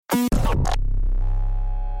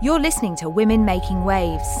You're listening to Women Making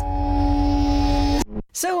Waves.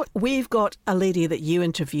 So we've got a lady that you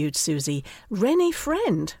interviewed, Susie, Rennie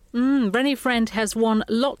Friend. Rennie Friend has won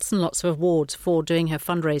lots and lots of awards for doing her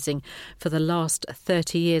fundraising for the last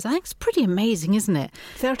 30 years. I think it's pretty amazing, isn't it?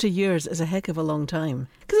 30 years is a heck of a long time.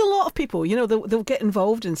 Because a lot of people, they'll get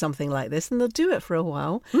involved in something like this and they'll do it for a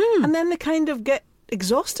while. And then they kind of get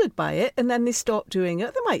exhausted by it and then they stop doing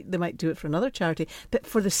it. They might do it for another charity, but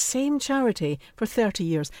for the same charity for 30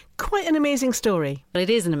 years. Quite an amazing story. It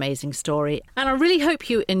is an amazing story, and I really hope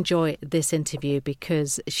you enjoy this interview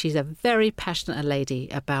because she's a very passionate lady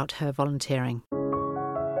about her volunteering.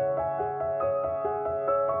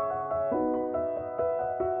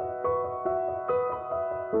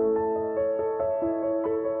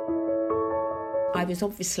 I was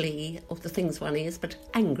obviously, of the things one is, but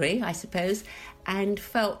angry, I suppose, and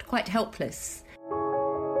felt quite helpless.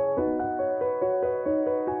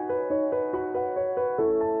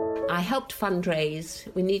 I helped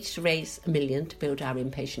fundraise. We needed to raise $1 million to build our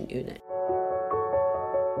inpatient unit.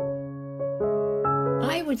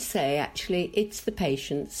 I would say, actually, it's the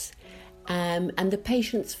patients and the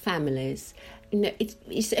patients' families.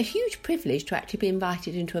 It's a huge privilege to actually be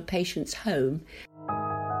invited into a patient's home.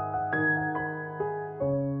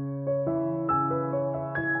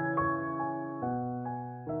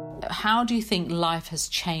 How do you think life has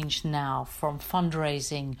changed now from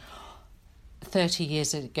fundraising 30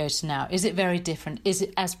 years ago to now? Is it very different? Is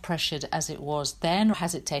it as pressured as it was then, or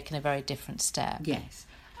has it taken a very different step? Yes.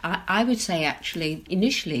 I would say, actually,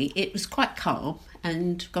 initially it was quite calm,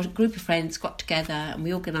 and got a group of friends got together and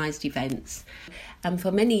we organised events. And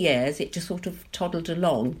for many years it just sort of toddled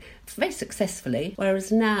along very successfully,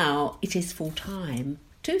 whereas now it is full-time.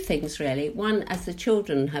 Two things, really. One, as the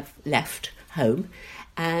children have left home,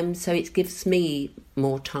 so it gives me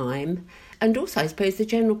more time. And also, I suppose, the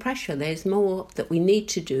general pressure. There's more that we need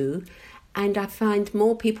to do. And I find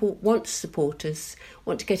more people want to support us,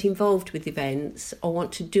 want to get involved with events or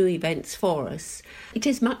want to do events for us. It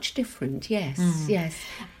is much different, yes, yes.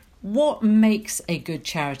 What makes a good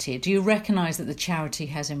charity? Do you recognise that the charity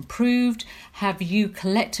has improved? Have you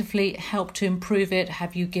collectively helped to improve it?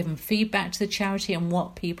 Have you given feedback to the charity on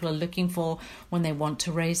what people are looking for when they want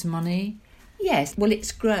to raise money? Yes, well,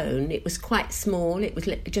 it's grown. It was quite small. It was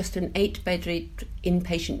just an 8-bedded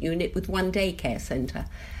inpatient unit with one daycare centre.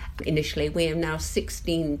 Initially, we have now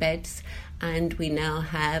 16 beds and we now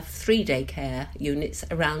have 3 daycare units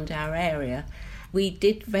around our area. We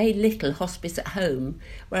did very little hospice at home,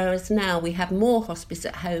 whereas now we have more hospice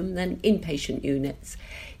at home than inpatient units.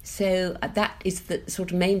 So that is the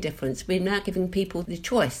sort of main difference. We're now giving people the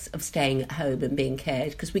choice of staying at home and being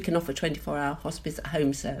cared, because we can offer 24-hour hospice at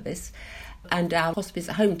home service. And our hospice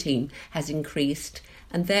at home team has increased,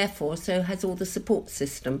 and therefore so has all the support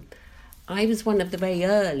system. I was one of the very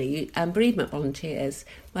early bereavement volunteers,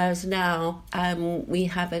 whereas now we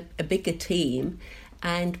have a bigger team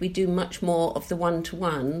and we do much more of the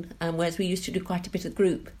one-to-one, whereas we used to do quite a bit of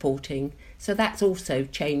group reporting. So that's also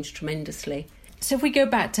changed tremendously. So if we go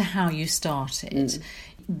back to how you started,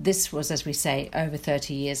 this was, as we say, over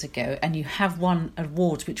 30 years ago, and you have won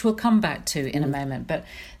awards, which we'll come back to in a moment. But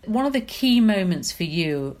one of the key moments for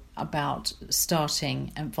you about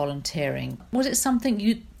starting and volunteering, was it something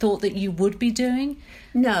you thought that you would be doing?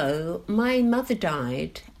 No, my mother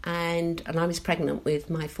died and I was pregnant with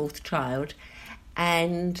my 4th child.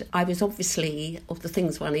 And I was obviously, of the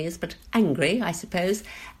things one is, but angry, I suppose,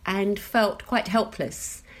 and felt quite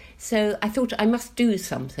helpless. So I thought I must do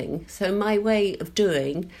something. So my way of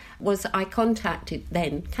doing was I contacted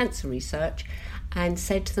then Cancer Research and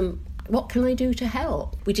said to them, what can I do to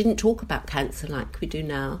help? We didn't talk about cancer like we do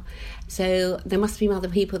now. So there must be other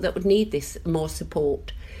people that would need this more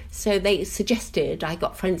support. So they suggested, I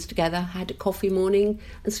got friends together, had a coffee morning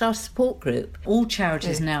and started a support group. All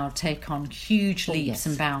charities now take on huge leaps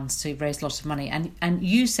and bounds to raise lots of money. And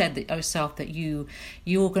you said that yourself that you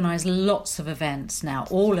organise lots of events now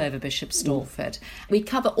all over Bishop Stortford. We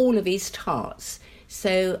cover all of East Herts.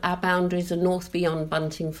 So our boundaries are north beyond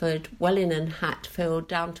Buntingford, Welwyn and Hatfield,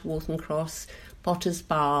 down to Waltham Cross, Potters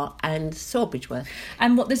Bar and Sawbridgeworth.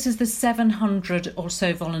 And this is the 700 or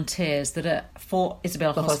so volunteers that are for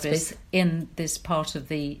Isabel Hospice in this part of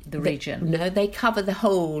the region? No, they cover the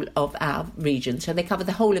whole of our region. So they cover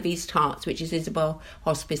the whole of East Herts, which is Isabel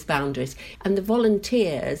Hospice boundaries. And the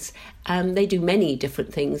volunteers, they do many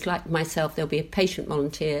different things. Like myself, there'll be patient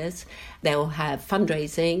volunteers. They'll have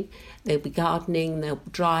fundraising, there'll be gardening, there'll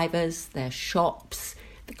be drivers, there's shops,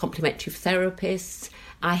 the complementary therapists.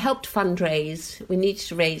 I helped fundraise. We needed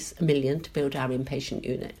to raise $1 million to build our inpatient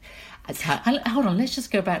unit. Hold on, let's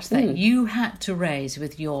just go back to that. You had to raise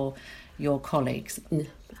with your colleagues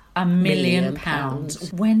 £1 million.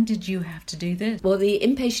 When did you have to do this? Well, the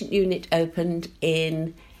inpatient unit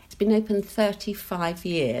it's been open 35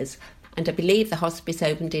 years. And I believe the hospice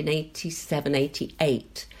opened in 87,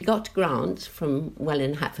 88. We got grants from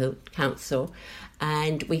Welwyn Hatfield Council,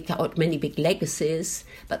 and we got many big legacies,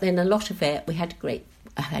 but then a lot of it,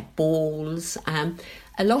 I had balls.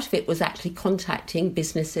 A lot of it was actually contacting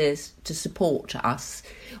businesses to support us.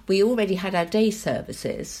 We already had our day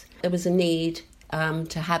services. There was a need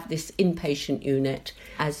to have this inpatient unit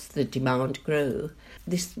as the demand grew.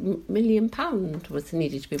 This £1 million was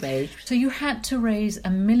needed to be raised. So you had to raise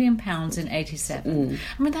 £1 million in 87.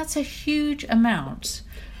 I mean, that's a huge amount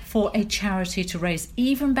for a charity to raise,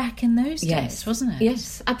 even back in those days, wasn't it?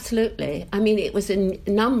 Yes, absolutely. I mean, it was a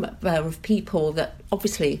number of people that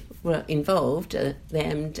obviously were involved, so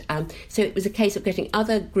it was a case of getting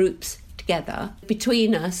other groups together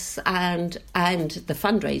between us and the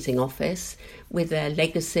fundraising office with their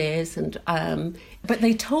legacies and but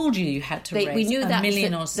they told you had to raise $1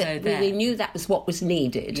 million or so there. We knew that was what was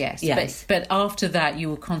needed. Yes. But after that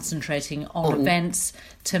you were concentrating on events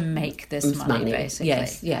to make this money basically.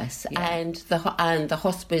 Yes. Yeah. And the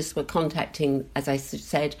hospice were contacting, as I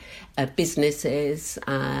said, businesses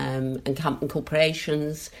and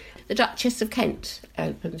corporations. The Duchess of Kent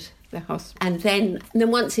opened the hospice. And then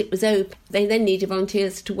once it was open, they then needed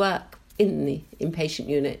volunteers to work in the inpatient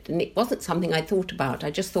unit. And it wasn't something I thought about.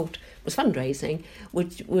 I just thought it was fundraising.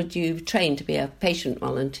 Would you train to be a patient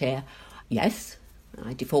volunteer? Yes.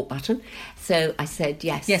 My default button. So I said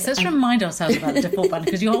yes. Yes, let's remind ourselves about the default button,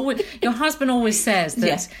 because your husband always says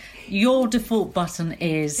that your default button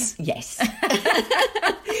is... Yes.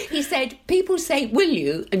 He said, people say, will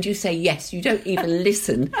you? And you say yes. You don't even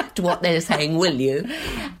listen to what they're saying, will you?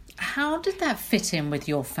 How did that fit in with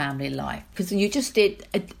your family life? Because you just did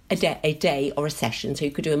a day or a session, so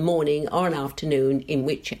you could do a morning or an afternoon in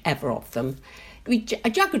whichever of them. I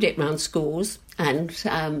juggled it around schools, and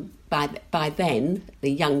by then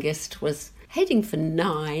the youngest was heading for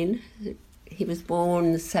 9. He was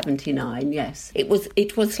born 79. Yes, it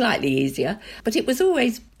was slightly easier, but it was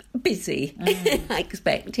always busy. I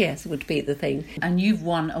expect, yes, would be the thing. And you've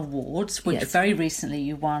won awards, which very recently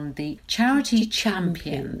you won the Charity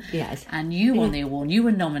Champion. Yes. And you won the award. You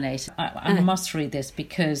were nominated. I must read this,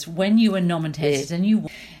 because when you were nominated and you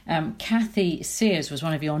Kathy Sears was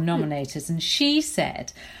one of your nominators, and she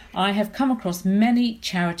said, I have come across many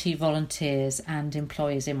charity volunteers and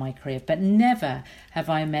employees in my career, but never have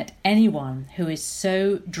I met anyone who is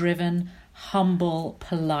so driven, humble,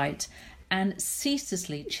 polite, and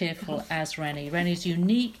ceaselessly cheerful as Rennie. Rennie's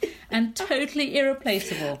unique and totally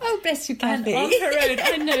irreplaceable. Oh, bless you, Kathy. And on her own,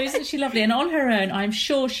 I know, isn't she lovely? And on her own, I'm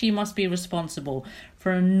sure she must be responsible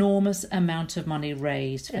for an enormous amount of money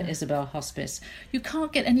raised for Isabel Hospice. You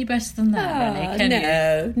can't get any better than that, Rennie, can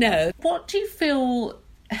you? No. What do you feel...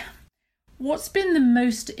 What's been the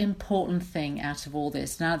most important thing out of all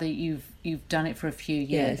this, now that you've done it for a few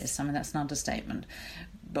years? Yes. I mean, that's an understatement.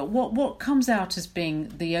 But what comes out as being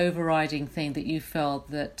the overriding thing that you felt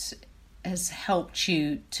that has helped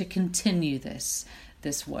you to continue this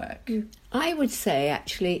work? I would say,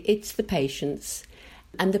 actually, it's the patients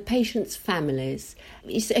and the patients' families.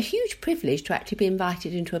 It's a huge privilege to actually be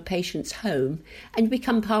invited into a patient's home and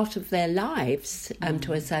become part of their lives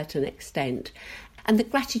to a certain extent. And the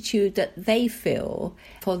gratitude that they feel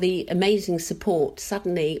for the amazing support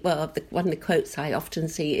suddenly, one of the quotes I often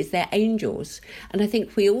see is they're angels. And I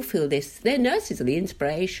think we all feel this. Their nurses are the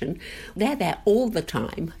inspiration. They're there all the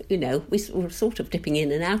time. You know, we're sort of dipping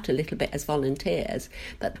in and out a little bit as volunteers.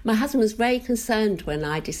 But my husband was very concerned when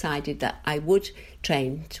I decided that I would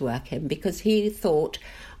train to work in, because he thought it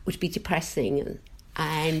would be depressing.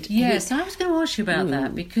 And yes, I was going to ask you about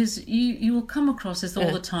that, because you will come across this all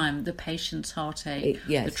the time, the patient's heartache,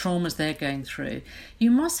 the traumas they're going through. You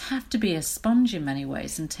must have to be a sponge in many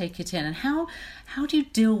ways and take it in. And how do you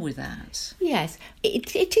deal with that? Yes,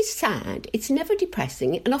 it is sad. It's never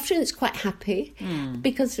depressing, and often it's quite happy,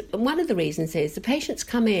 because one of the reasons is the patients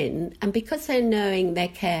come in, and because they're knowing their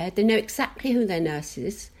care, they know exactly who their nurse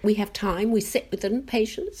is. We have time, we sit with them,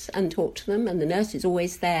 patients, and talk to them, and the nurse is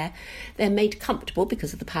always there. They're made comfortable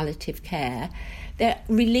because of the palliative care. They're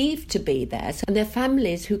relieved to be there. So, and their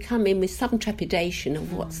families who come in with some trepidation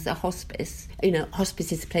of what's the hospice. You know,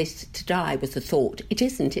 hospice is a place to die was the thought. It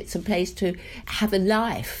isn't. It's a place to have a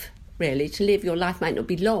life, really. To live your life might not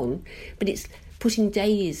be long, but it's putting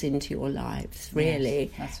days into your lives,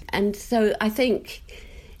 really. Yes, and so I think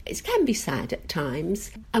it can be sad at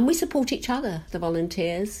times. And we support each other, the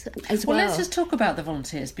volunteers, as well. Well, let's just talk about the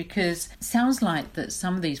volunteers, because it sounds like that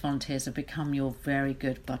some of these volunteers have become your very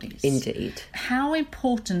good buddies. Indeed. How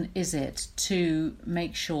important is it to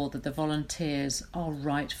make sure that the volunteers are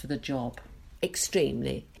right for the job?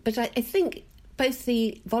 Extremely. But I think both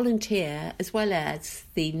the volunteer as well as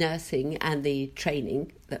the nursing and the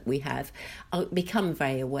training that we have become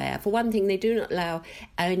very aware. For one thing, they do not allow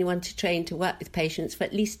anyone to train to work with patients for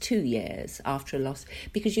at least 2 years after a loss,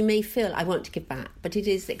 because you may feel, I want to give back, but it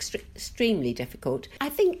is extremely difficult. I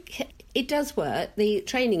think it does work. The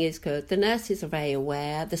training is good. The nurses are very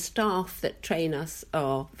aware. The staff that train us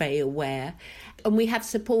are very aware. And we have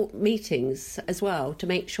support meetings as well to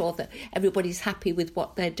make sure that everybody's happy with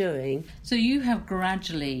what they're doing. So you have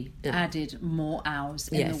gradually added more hours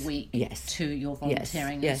in the week to your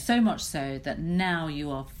volunteering. Yes. So much so that now you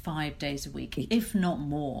are 5 days a week, if not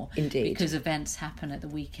more. Indeed. Because events happen at the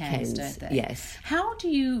weekends, don't they? Yes. How do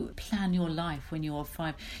you plan your life when you're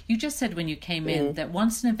 5? You just said when you came in that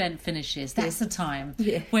once an event finishes, that's the time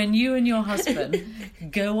when you and your husband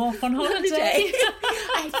go off on holiday.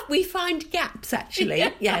 We find gaps, actually,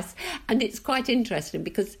 yes. And it's quite interesting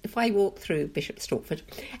because if I walk through Bishop Stortford,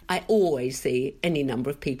 I always see any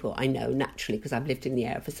number of people I know naturally because I've lived in the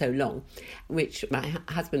area for so long, which my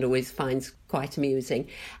husband always finds quite amusing.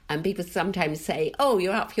 And people sometimes say, oh,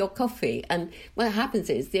 you're out for your coffee. And what happens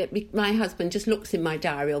is that my husband just looks in my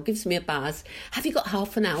diary or gives me a buzz. Have you got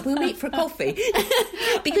half an hour? We'll meet for a coffee.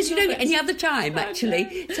 Because you don't get any other time,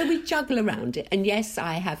 actually. So we juggle around it. And yes,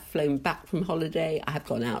 I have flown back from holiday. I have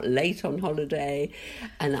gone out late on holiday.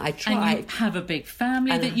 And I try. And you have a big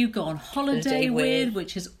family that you go on holiday with,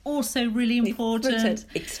 which is also really important.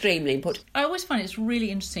 Extremely important. I always find it's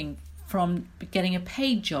really interesting from getting a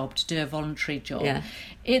paid job to do a voluntary job.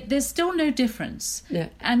 Yeah. There's still no difference. Yeah.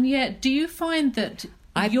 And yet, do you find that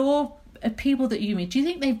your people that you meet, do you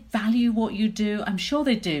think they value what you do? I'm sure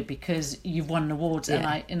they do because you've won awards,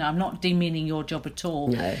 and I'm not demeaning your job at all.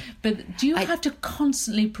 No. But do you have to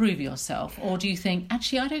constantly prove yourself, or do you think,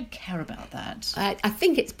 actually, I don't care about that? I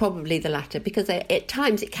think it's probably the latter, because at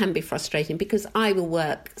times it can be frustrating, because I will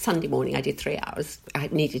work Sunday morning. I did 3 hours. I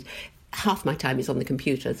needed half my time is on the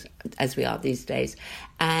computers, as we are these days.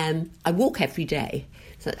 I walk every day,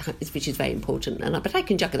 which is very important. But I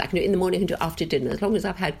can juggle that. I can do it in the morning, I can do it after dinner, as long as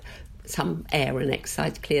I've had some air and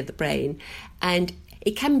exercise to clear the brain. And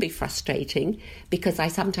it can be frustrating because I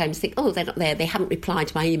sometimes think, oh, they're not there, they haven't replied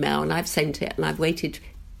to my email, and I've sent it and I've waited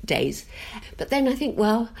days. But then I think,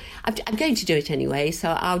 well, I'm going to do it anyway,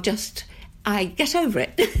 so I get over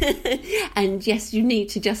it. And yes, you need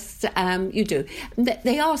to just, you do.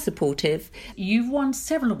 They are supportive. You've won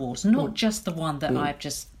several awards, not just the one that I've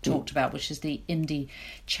just talked about, which is the Indie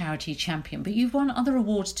Charity Champion, but you've won other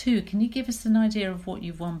awards too. Can you give us an idea of what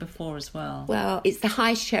you've won before as well? Well, it's the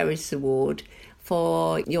High Sheriff's Award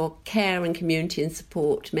for your care and community and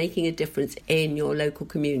support, making a difference in your local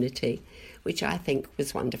community, which I think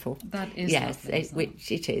was wonderful. That is lovely,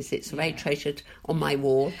 which it is. It's very treasured on my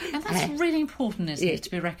wall. And that's really important, isn't it, to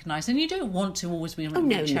be recognised? And you don't want to always be on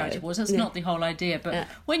charity awards. That's not the whole idea. But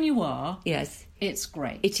when you are, it's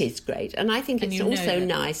great. It is great. And I think it's also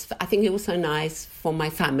nice. I think it's also nice for my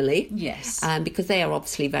family. Yes. Because they are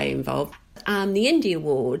obviously very involved. The Indie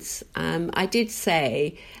Awards, I did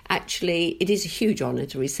say, actually, it is a huge honour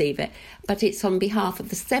to receive it, but it's on behalf of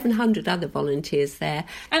the 700 other volunteers there.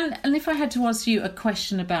 And if I had to ask you a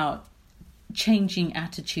question about changing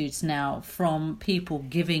attitudes now from people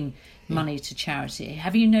giving money to charity,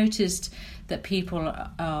 have you noticed that people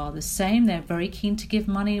are the same? They're very keen to give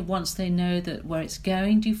money once they know that where it's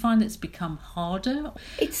going. Do you find that it's become harder?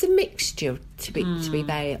 It's a mixture, to be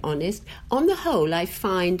very honest. On the whole, I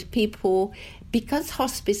find people, because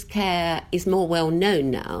hospice care is more well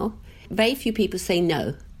known now, very few people say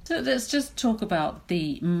no. So let's just talk about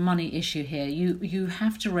the money issue here. You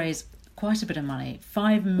have to raise quite a bit of money,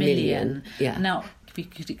 5 million. Yeah. Now, if you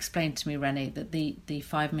could explain to me, Rennie, that the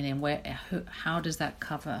 5 million, how does that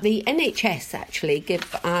cover? The NHS actually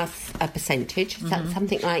give us a percentage,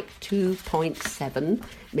 something like 2.7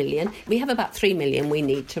 million. We have about 3 million we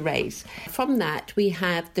need to raise. From that, we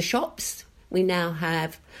have the shops. We now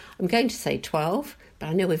have, I'm going to say 12, but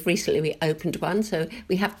I know we recently opened one, so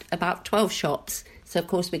we have about 12 shops. So, of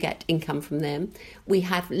course, we get income from them. We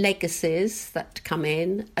have legacies that come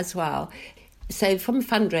in as well. So from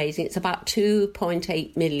fundraising, it's about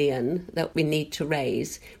 2.8 million that we need to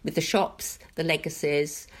raise with the shops, the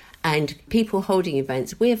legacies, and people holding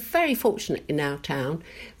events. We're very fortunate in our town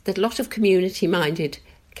that a lot of community-minded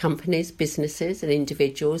companies, businesses and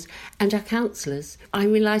individuals, and our councillors. I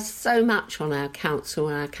rely so much on our council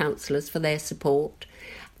and our councillors for their support.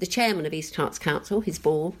 the chairman of East Herts Council, his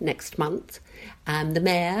ball next month. The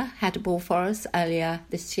mayor had a ball for us earlier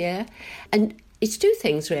this year. And it's two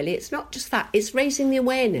things, really. It's not just that. It's raising the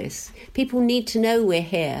awareness. People need to know we're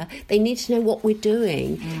here. They need to know what we're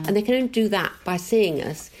doing. And they can only do that by seeing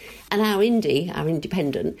us. And our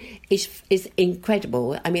independent, is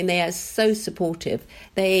incredible. I mean, they are so supportive.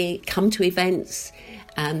 They come to events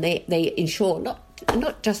and they ensure not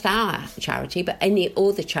just our charity, but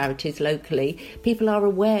all the charities locally, people are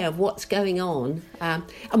aware of what's going on, and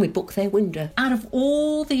we book their window. Out of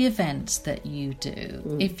all the events that you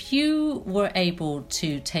do, if you were able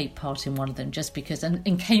to take part in one of them just because,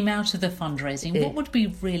 and came out of the fundraising, what would be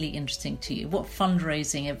really interesting to you? What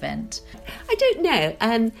fundraising event? I don't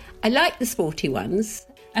know. I like the sporty ones.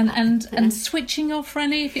 And switching off,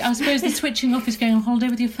 Rennie? I suppose the switching off is going on holiday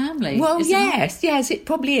with your family. Well, yes, it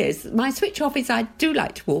probably is. My switch off is I do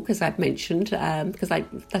like to walk, as I've mentioned, because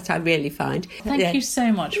that I really find. Thank you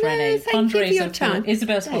so much, Rennie. Thank you for your time.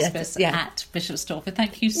 Isabel's Hospice at Bishop Stortford.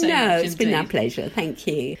 Thank you so much. No, it's been our pleasure. Thank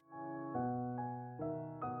you.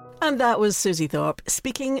 And that was Susie Thorpe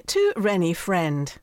speaking to Rennie Friend.